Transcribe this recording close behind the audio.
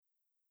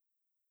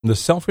The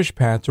Selfish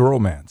Path to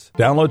Romance.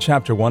 Download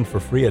Chapter 1 for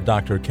free at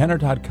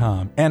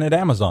drkenner.com and at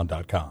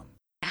amazon.com.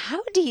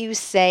 How do you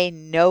say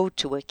no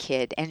to a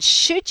kid? And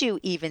should you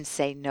even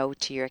say no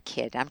to your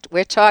kid?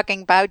 We're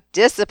talking about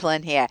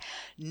discipline here.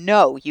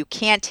 No, you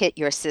can't hit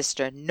your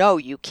sister. No,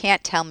 you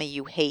can't tell me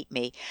you hate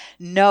me.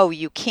 No,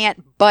 you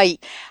can't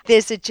bite.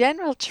 There's a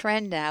general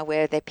trend now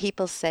where that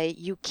people say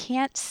you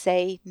can't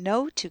say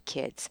no to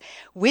kids.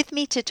 With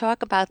me to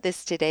talk about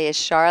this today is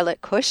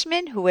Charlotte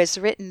Cushman, who has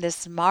written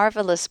this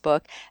marvelous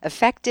book,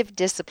 Effective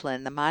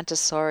Discipline, The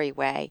Montessori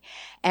Way.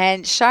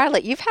 And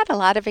Charlotte, you've had a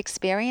lot of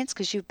experience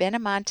because you've been a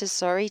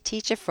Montessori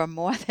teacher for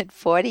more than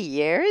 40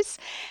 years.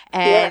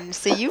 And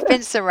so you've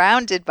been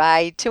surrounded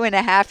by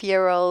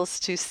 2.5-year-olds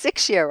to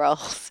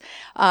 6-year-olds.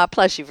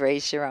 Plus you've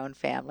raised your own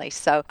family.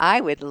 So I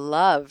would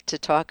love to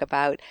talk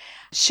about,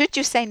 should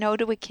you say no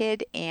to a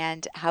kid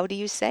and how do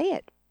you say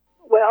it?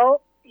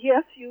 Well,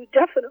 yes, you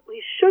definitely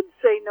should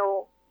say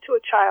no to a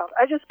child.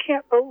 I just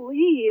can't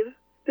believe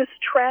this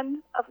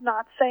trend of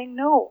not saying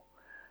no.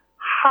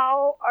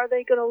 How are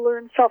they going to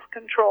learn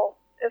self-control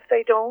if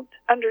they don't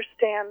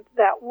understand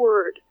that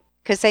word?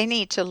 Because they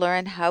need to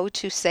learn how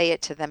to say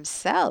it to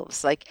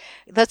themselves. Like,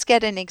 let's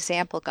get an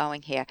example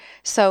going here.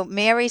 So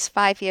Mary's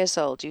 5 years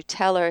old. You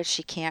tell her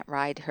she can't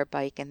ride her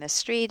bike in the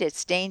street.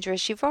 It's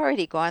dangerous. You've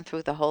already gone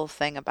through the whole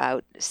thing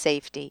about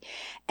safety.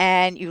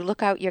 And you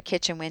look out your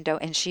kitchen window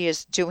and she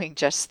is doing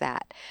just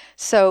that.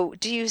 So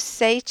do you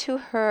say to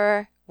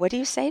her, what do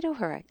you say to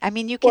her? I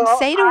mean, you can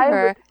say to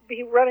her... I would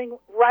be running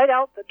right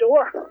out the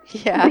door.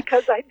 Yeah.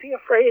 Because I'd be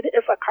afraid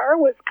if a car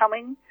was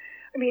coming.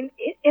 I mean,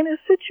 in a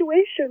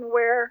situation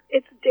where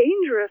it's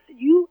dangerous,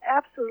 you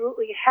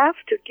absolutely have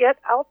to get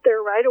out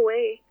there right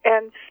away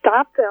and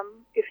stop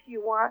them if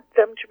you want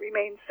them to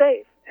remain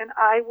safe. And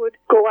I would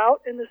go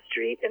out in the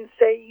street and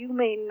say, you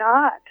may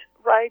not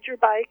ride your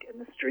bike in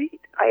the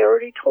street. I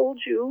already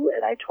told you,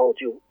 and I told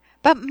you.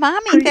 But,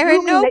 Mommy, there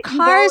are no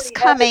cars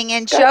coming,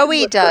 and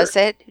Joey does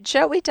it.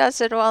 Joey does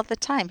it all the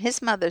time.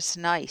 His mother's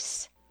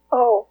nice.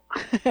 Oh,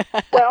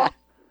 well,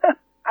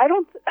 I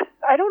don't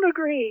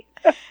agree.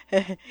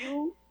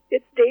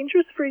 It's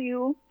dangerous for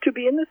you to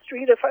be in the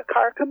street. If a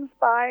car comes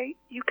by,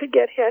 you could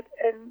get hit.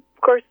 And,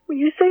 of course, when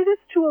you say this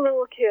to a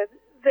little kid,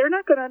 they're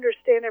not going to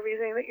understand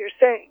everything that you're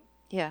saying.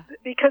 Yeah.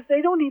 Because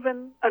they don't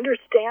even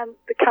understand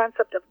the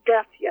concept of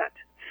death yet.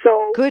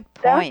 So good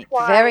point. That's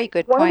why Very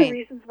good point. One of the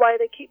reasons why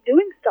they keep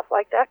doing stuff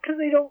like that, because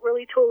they don't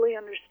really totally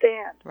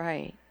understand.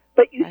 Right.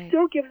 But you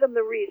still give them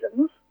the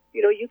reasons.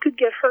 You know, you could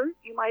get hurt,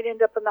 you might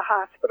end up in the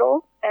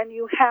hospital, and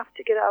you have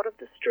to get out of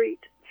the street.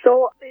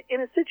 So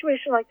in a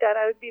situation like that,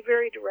 I would be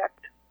very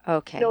direct.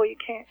 Okay. No, you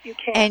can't. You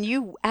can't. And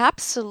you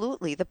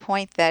absolutely, the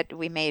point that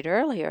we made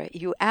earlier,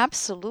 you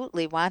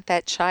absolutely want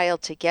that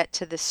child to get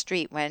to the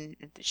street when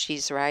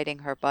she's riding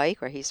her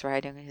bike or he's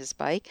riding his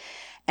bike,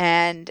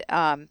 and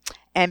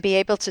be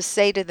able to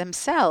say to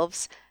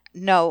themselves,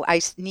 no, I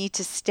need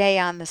to stay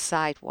on the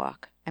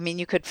sidewalk. I mean,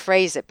 you could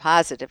phrase it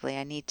positively,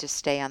 I need to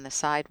stay on the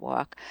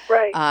sidewalk.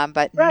 Right.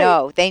 But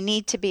no, they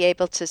need to be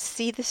able to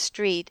see the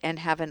street and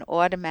have an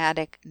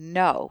automatic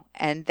no,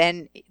 and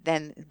then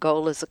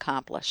goal is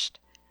accomplished.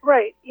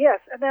 Right,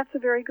 yes, and that's a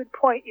very good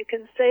point. You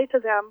can say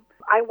to them,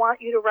 I want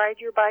you to ride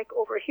your bike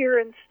over here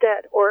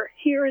instead, or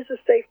here is a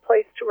safe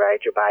place to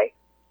ride your bike.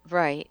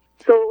 Right.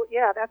 So,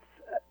 yeah, that's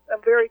a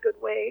very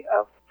good way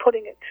of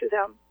putting it to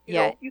them. You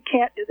know, you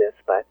can't do this,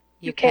 but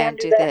you can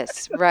do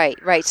this. Right.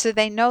 So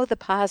they know the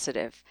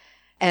positive.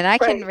 And I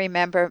can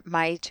remember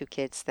my 2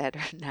 kids that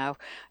are now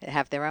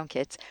have their own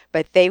kids,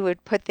 but they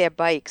would put their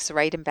bikes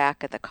right in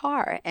back of the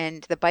car,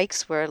 and the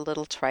bikes were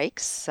little trikes,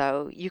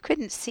 so you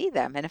couldn't see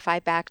them. And if I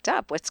backed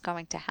up, what's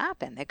going to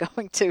happen? They're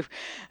going to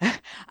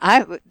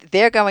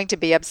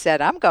be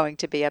upset. I'm going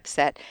to be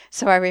upset.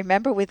 So I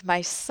remember with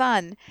my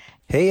son.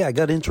 Hey, I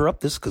got to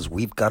interrupt this because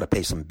we've got to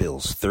pay some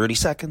bills. 30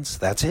 seconds.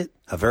 That's it.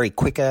 A very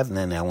quick ad, and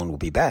then Ellen will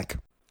be back.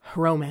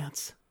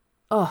 Romance.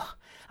 Ugh.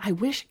 I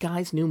wish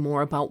guys knew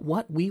more about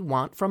what we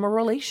want from a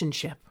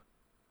relationship.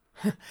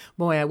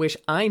 Boy, I wish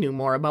I knew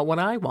more about what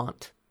I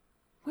want.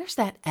 Where's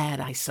that ad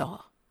I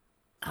saw?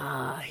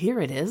 Here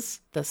it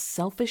is. The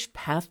Selfish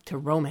Path to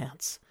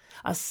Romance.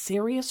 A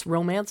serious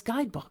romance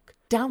guidebook.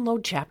 Download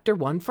Chapter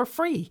 1 for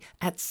free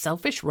at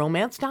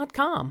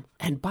selfishromance.com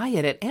and buy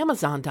it at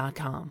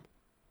amazon.com.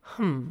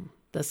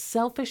 The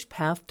Selfish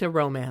Path to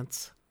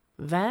Romance.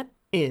 That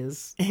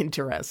is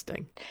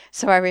interesting.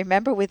 So I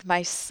remember with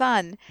my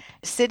son,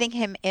 sitting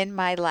him in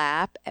my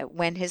lap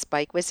when his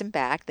bike was in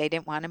back. They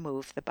didn't want to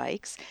move the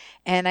bikes.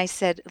 And I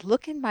said,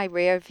 look in my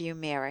rear view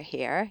mirror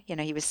here. You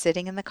know, he was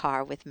sitting in the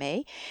car with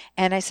me.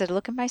 And I said,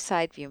 look in my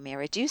side view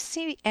mirror. Do you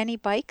see any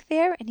bike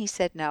there? And he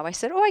said, no. I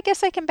said, I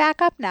guess I can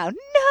back up now. No,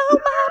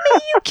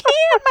 Mommy, you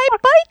can't. My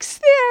bike's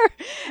there.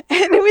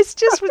 And it was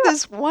just with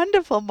this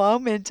wonderful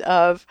moment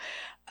of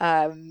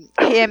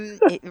him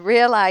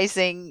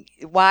realizing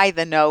why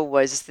the no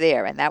was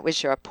there. And that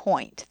was your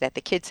point, that the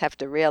kids have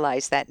to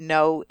realize that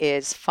no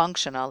is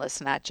functional.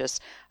 It's not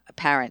just a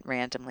parent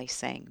randomly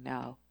saying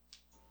no.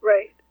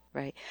 Right.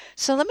 Right.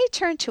 So let me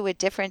turn to a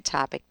different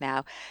topic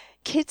now.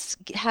 kids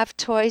have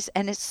toys,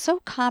 and it's so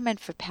common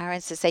for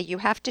parents to say, you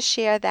have to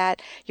share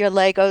your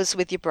Legos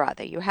with your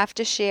brother. You have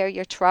to share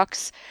your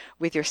trucks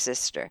with your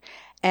sister.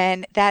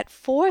 And that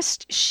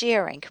forced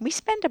sharing, can we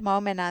spend a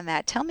moment on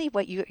that? Tell me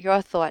what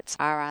your thoughts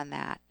are on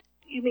that.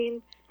 You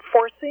mean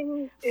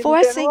forcing in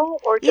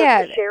general, or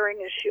just a sharing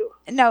issue?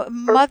 No,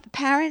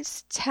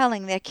 parents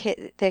telling their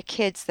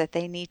kids that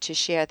they need to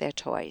share their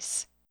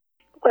toys.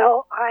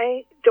 Well,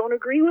 I don't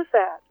agree with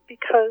that,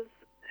 because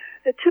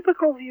the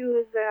typical view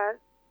is that,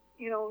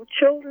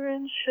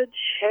 children should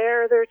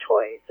share their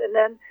toys. And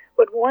then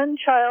when one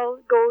child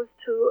goes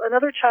to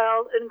another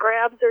child and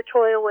grabs their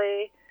toy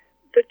away,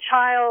 the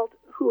child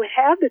who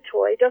had the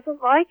toy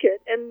doesn't like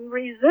it and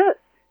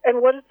resists.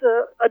 And what does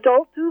the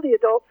adult do? The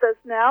adult says,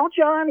 now,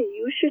 Johnny,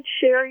 you should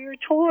share your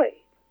toy.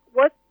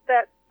 What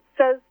that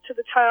says to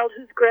the child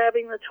who's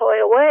grabbing the toy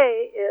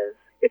away is,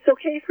 it's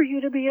okay for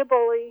you to be a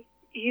bully.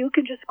 You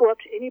can just go up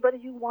to anybody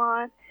you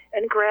want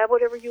and grab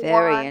whatever you want.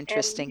 Very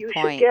interesting and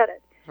point. You should get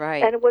it.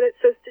 Right. And what it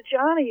says to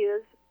Johnny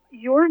is,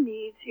 your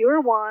needs, your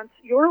wants,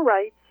 your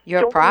rights,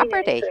 your don't property.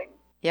 mean anything.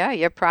 Yeah,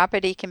 your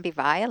property can be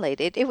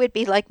violated. It would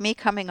be like me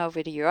coming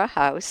over to your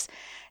house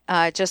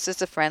just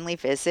as a friendly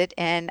visit,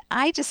 and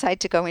I decide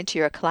to go into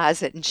your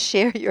closet and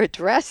share your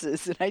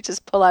dresses, and I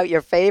just pull out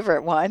your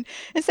favorite one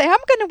and say, I'm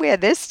going to wear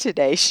this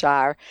today,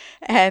 Shar.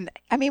 And,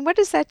 I mean, what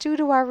does that do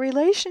to our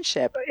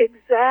relationship?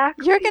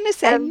 Exactly. You're going to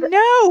say,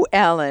 no,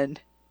 Ellen.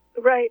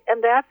 Right,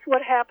 and that's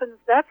what happens.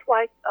 That's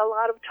why a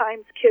lot of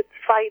times kids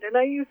fight. And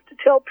I used to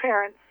tell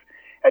parents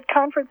at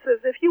conferences,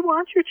 if you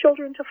want your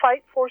children to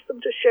fight, force them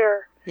to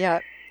share.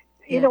 Yeah.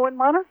 You know, in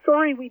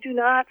Montessori, we do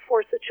not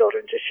force the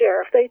children to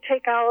share. If they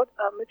take out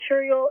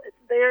material, it's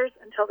theirs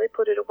until they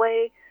put it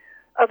away.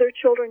 Other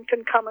children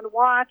can come and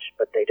watch,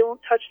 but they don't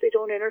touch, they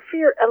don't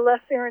interfere unless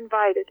they're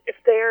invited. If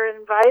they're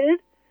invited,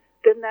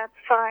 then that's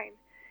fine.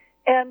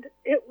 And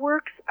it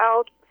works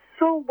out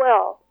so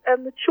well.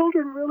 And the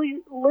children really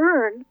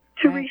learn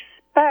to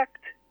respect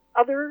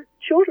other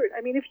children.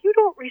 I mean, if you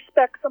don't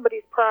respect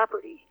somebody's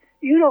property,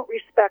 you don't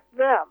respect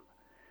them.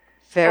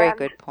 Very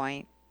good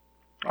point.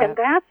 And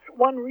that's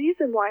one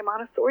reason why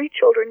Montessori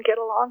children get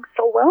along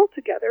so well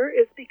together,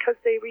 is because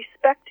they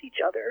respect each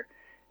other,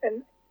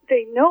 and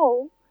they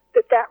know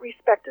that that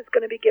respect is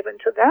going to be given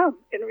to them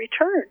in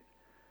return.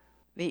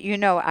 You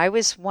know, I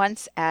was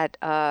once at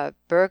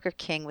Burger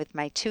King with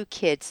my two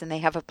kids, and they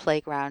have a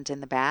playground in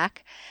the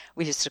back.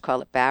 We used to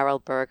call it Barrel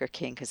Burger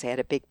King because they had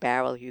a big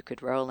barrel you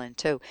could roll in,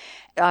 too.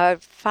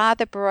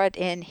 Father brought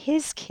in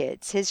his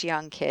kids, his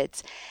young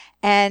kids,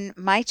 and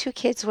my two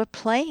kids were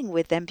playing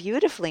with them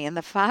beautifully. And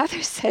the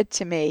father said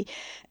to me,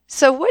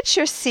 so what's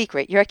your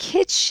secret? Your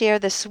kids share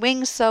the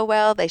swing so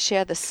well. They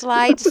share the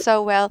slides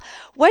so well.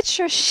 What's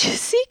your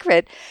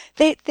secret?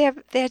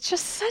 They're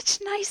just such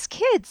nice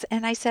kids.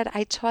 And I said,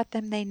 I taught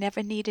them they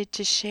never needed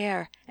to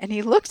share. And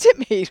he looked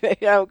at me,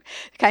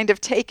 kind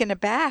of taken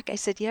aback. I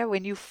said, yeah,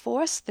 when you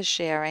force the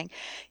sharing,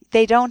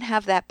 they don't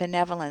have that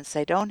benevolence.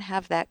 They don't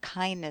have that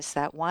kindness,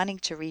 that wanting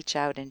to reach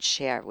out and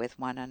share with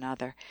one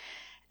another.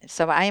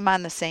 So I'm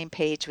on the same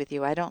page with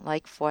you. I don't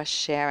like forced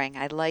sharing.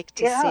 I like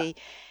to see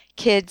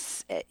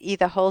kids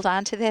either hold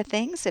on to their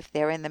things if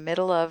they're in the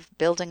middle of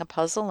building a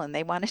puzzle and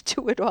they want to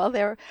do it all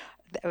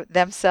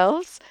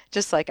themselves,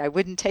 just like I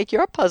wouldn't take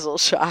your puzzle,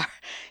 Shar.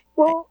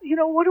 Well,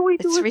 what do we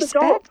do as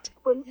respect.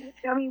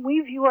 Adults? We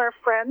view our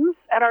friends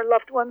and our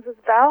loved ones as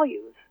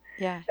values.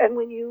 Yeah. And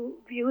when you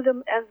view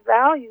them as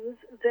values,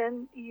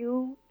 then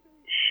you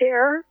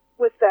share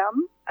with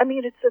them. I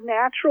mean, it's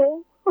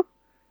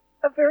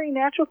a very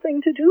natural thing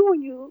to do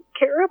when you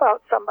care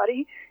about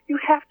somebody. You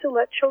have to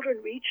let children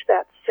reach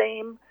that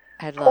same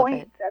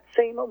point, that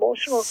same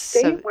emotional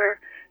state where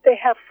they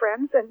have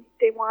friends and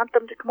they want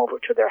them to come over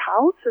to their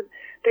house and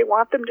they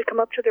want them to come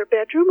up to their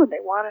bedroom and they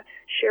want to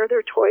share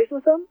their toys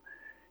with them.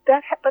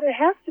 But it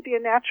has to be a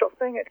natural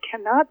thing. It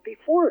cannot be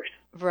forced.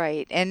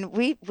 Right. And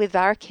with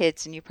our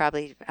kids, and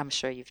I'm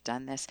sure you've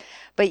done this,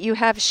 but you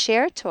have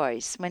share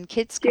toys. When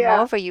kids come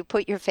over, you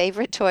put your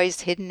favorite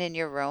toys hidden in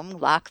your room,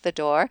 lock the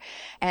door,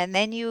 and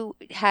then you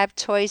have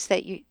toys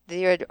that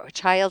your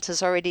child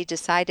has already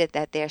decided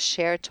that they're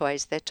share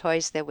toys. They're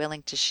toys they're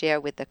willing to share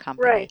with the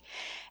company. Right.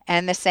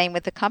 And the same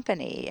with the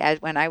company.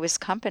 When I was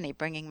company,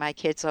 bringing my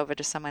kids over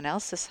to someone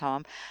else's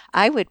home,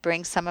 I would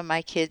bring some of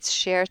my kids'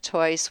 share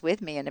toys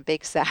with me in a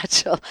big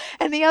satchel.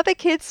 And the other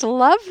kids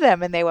loved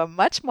them, and they were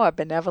much more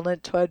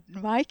benevolent toward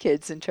my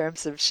kids in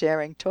terms of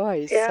sharing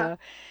toys. Yeah.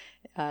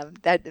 So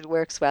that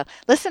works well.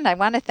 Listen, I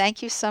want to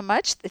thank you so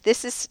much.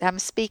 I'm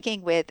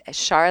speaking with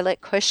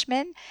Charlotte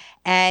Cushman,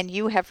 and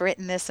you have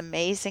written this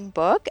amazing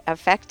book,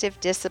 Effective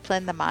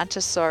Discipline, the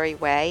Montessori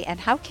Way. And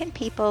how can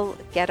people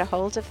get a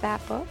hold of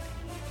that book?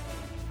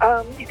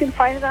 You can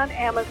find it on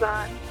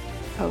Amazon.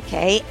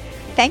 Okay.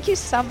 Thank you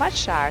so much,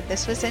 Shar.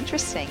 This was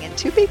interesting and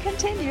to be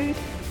continued.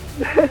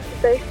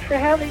 Thanks for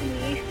having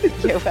me.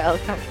 You're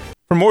welcome.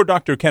 For more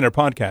Dr. Kenner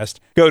podcast,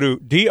 go to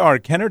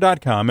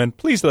drkenner.com and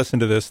please listen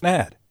to this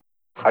ad.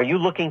 Are you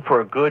looking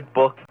for a good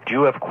book? Do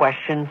you have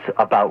questions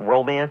about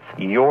romance?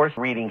 Your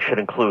reading should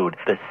include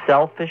The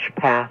Selfish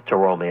Path to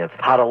Romance,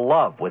 How to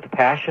Love with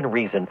Passion and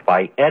Reason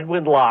by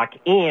Edwin Locke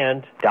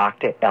and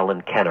Dr.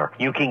 Ellen Kenner.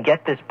 You can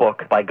get this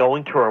book by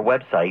going to our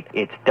website.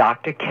 It's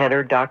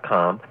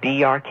drkenner.com,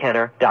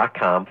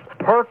 drkenner.com.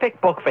 Perfect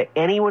book for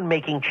anyone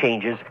making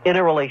changes in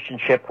a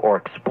relationship or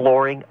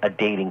exploring a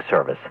dating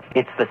service.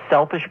 It's The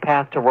Selfish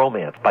Path to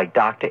Romance by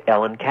Dr.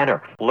 Ellen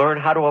Kenner. Learn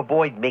how to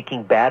avoid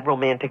making bad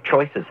romantic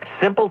choices.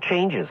 Simple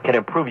changes can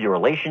improve your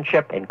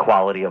relationship and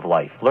quality of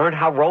life. Learn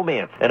how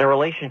romance in a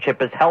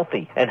relationship is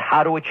healthy and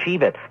how to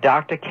achieve it.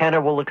 Dr.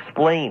 Kenner will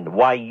explain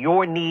why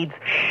your needs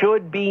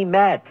should be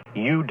met.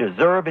 You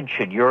deserve and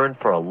should yearn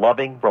for a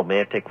loving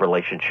romantic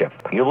relationship.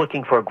 If you're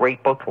looking for a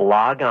great book,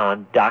 log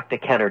on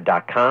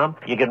drkenner.com.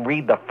 You can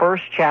read the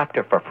first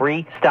chapter for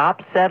free.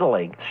 Stop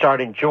settling.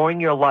 Start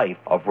enjoying your life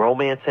of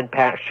romance and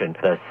passion.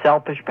 The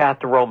Selfish Path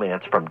to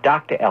Romance from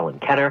Dr. Ellen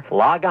Kenner.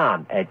 Log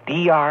on at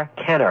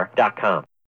drkenner.com.